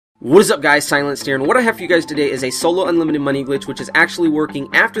What is up guys, Silenced here, and what I have for you guys today is a solo unlimited money glitch which is actually working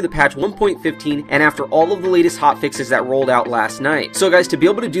after the patch 1.15 and after all of the latest hotfixes that rolled out last night. So guys, to be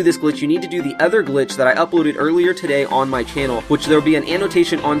able to do this glitch, you need to do the other glitch that I uploaded earlier today on my channel, which there will be an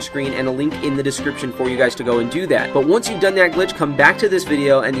annotation on screen and a link in the description for you guys to go and do that. But once you've done that glitch, come back to this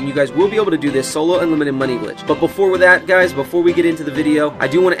video and then you guys will be able to do this solo unlimited money glitch. But before that guys, before we get into the video, I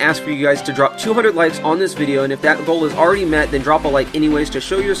do want to ask for you guys to drop 200 likes on this video, and if that goal is already met, then drop a like anyways to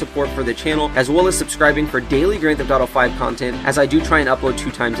show your support for the channel, as well as subscribing for daily Grand Theft Auto 5 content, as I do try and upload 2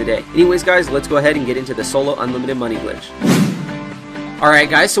 times a day. Anyways guys, let's go ahead and get into the solo unlimited money glitch.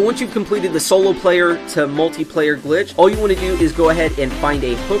 Alright guys, so once you've completed the solo player to multiplayer glitch, all you want to do is go ahead and find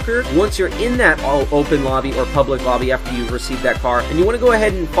a hooker. Once you're in that open lobby or public lobby after you've received that car, and you want to go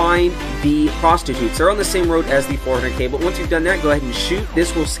ahead and find the prostitutes. They're on the same road as the 400k, but once you've done that, go ahead and shoot.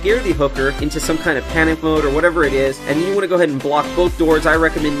 This will scare the hooker into some kind of panic mode or whatever it is, and then you want to go ahead and block both doors. I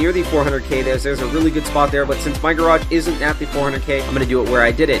recommend near the 400k. There's a really good spot there, but since my garage isn't at the 400k, I'm going to do it where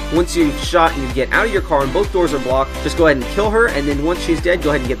I did it. Once you've shot and you get out of your car and both doors are blocked, just go ahead and kill her, and then once she's dead, go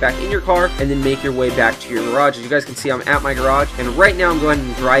ahead and get back in your car and then make your way back to your garage. As you guys can see, I'm at my garage, and right now I'm going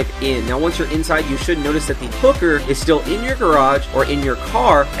to drive in. Now once you're inside, you should notice that the hooker is still in your garage or in your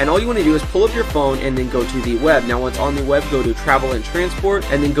car, and all you want to do is pull up your phone and then go to the web. Now once on the web, go to travel and transport,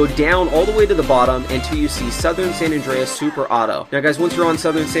 and then go down all the way to the bottom until you see Southern San Andreas Super Auto. Now guys, once you're on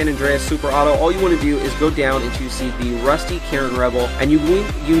Southern San Andreas Super Auto, all you want to do is go down until you see the Rusty Karen Rebel, and you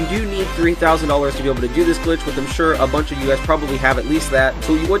do need $3,000 to be able to do this glitch, which I'm sure a bunch of you guys probably have at least that.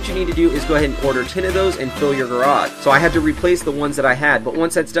 So what you need to do is go ahead and order 10 of those and fill your garage. So I had to replace the ones that I had, but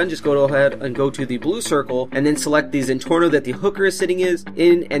once that's done, just go ahead and go to the blue circle and then select the Zentorno that the hooker is sitting in,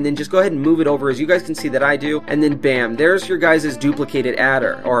 and then just go ahead and move it over as you guys can see that I do, and then bam, there's your guys' duplicated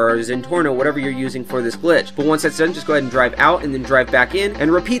adder or Zentorno, whatever you're using for this glitch. But once that's done, just go ahead and drive out and then drive back in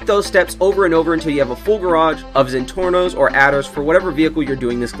and repeat those steps over and over until you have a full garage of Zentornos or adders for whatever vehicle you're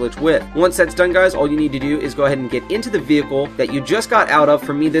doing this glitch with. Once that's done guys, all you need to do is go ahead and get into the vehicle that you just got out of.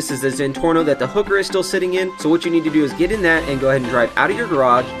 For me, this is the Zentorno that the hooker is still sitting in. So what you need to do is get in that and go ahead and drive out of your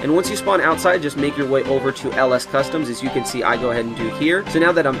garage, and once you spawn outside, just make your way over to LS Customs. As you can see, I go ahead and do here. So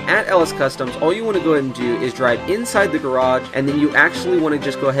now that I'm at LS Customs, all you want to go ahead and do is drive inside the garage, and then you actually want to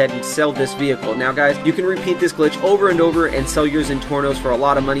just go ahead and sell this vehicle. Now guys, you can repeat this glitch over and over and sell your Zentornos for a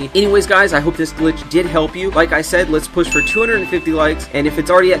lot of money. Anyways guys, I hope this glitch did help you. Like I said, let's push for 250 likes, and if it's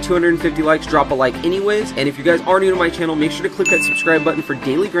already at 250 likes, drop a like anyways. And if you guys are new to my channel, make sure to click that subscribe button for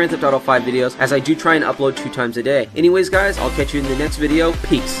daily Grand Theft Auto 5 videos, as I do try and upload 2 times a day. Anyways guys, I'll catch you in the next video.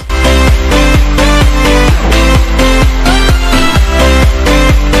 Peace.